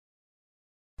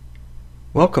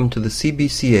Welcome to the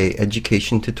CBCA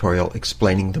Education tutorial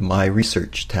explaining the My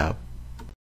Research tab.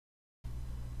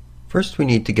 First, we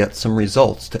need to get some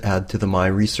results to add to the My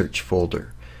Research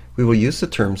folder. We will use the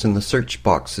terms in the search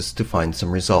boxes to find some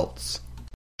results.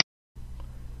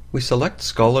 We select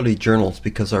scholarly journals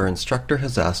because our instructor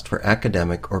has asked for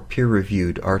academic or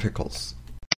peer-reviewed articles.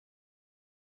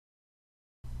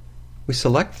 We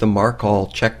select the Mark All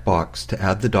checkbox to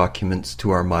add the documents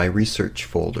to our My Research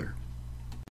folder.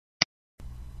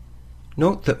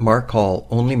 Note that Mark All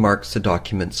only marks the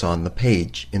documents on the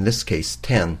page, in this case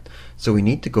 10, so we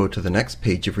need to go to the next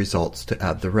page of results to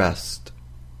add the rest.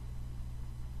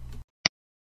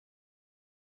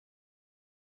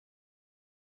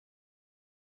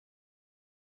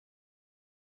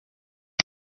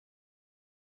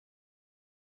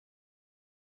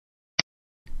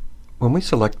 When we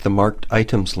select the Marked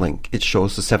Items link, it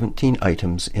shows the 17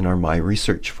 items in our My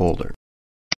Research folder.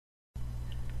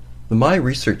 The My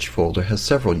Research folder has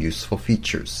several useful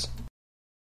features.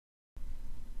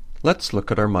 Let's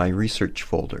look at our My Research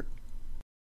folder.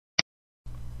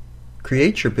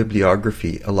 Create Your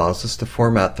Bibliography allows us to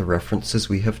format the references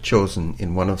we have chosen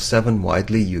in one of 7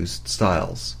 widely used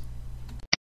styles.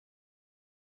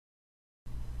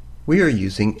 We are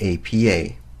using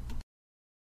APA.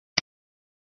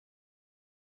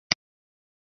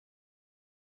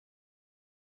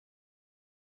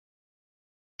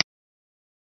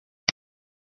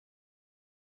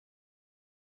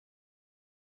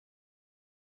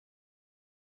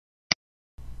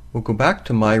 We'll go back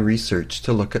to My Research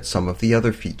to look at some of the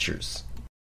other features.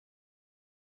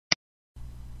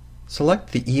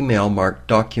 Select the Email Marked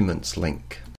Documents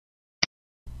link.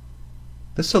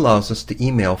 This allows us to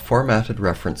email formatted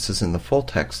references in the full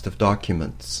text of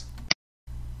documents.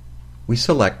 We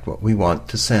select what we want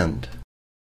to send.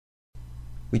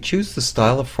 We choose the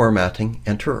style of formatting,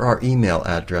 enter our email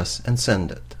address, and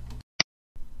send it.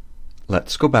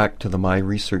 Let's go back to the My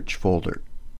Research folder.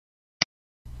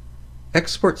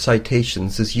 Export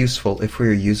citations is useful if we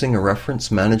are using a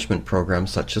reference management program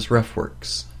such as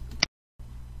RefWorks.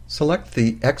 Select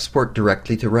the Export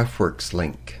Directly to RefWorks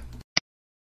link.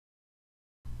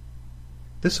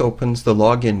 This opens the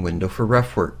login window for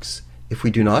RefWorks. If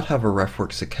we do not have a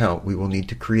RefWorks account, we will need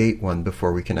to create one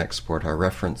before we can export our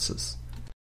references.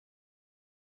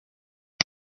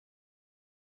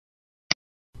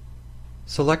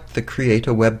 Select the Create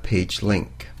a Web Page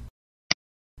link.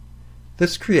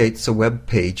 This creates a web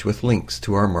page with links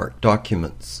to our marked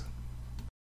documents.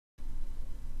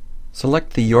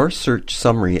 Select the Your Search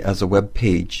Summary as a Web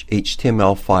Page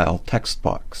HTML file text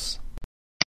box.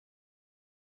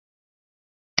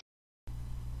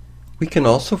 We can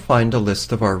also find a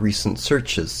list of our recent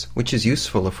searches, which is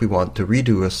useful if we want to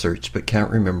redo a search but can't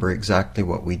remember exactly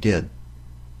what we did.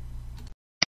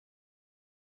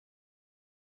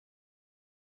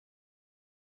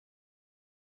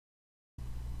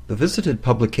 The Visited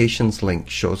Publications link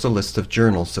shows a list of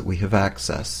journals that we have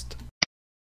accessed.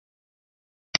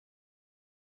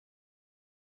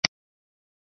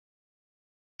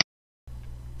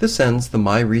 This ends the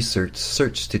My Research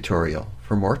search tutorial.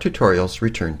 For more tutorials,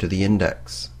 return to the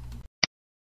index.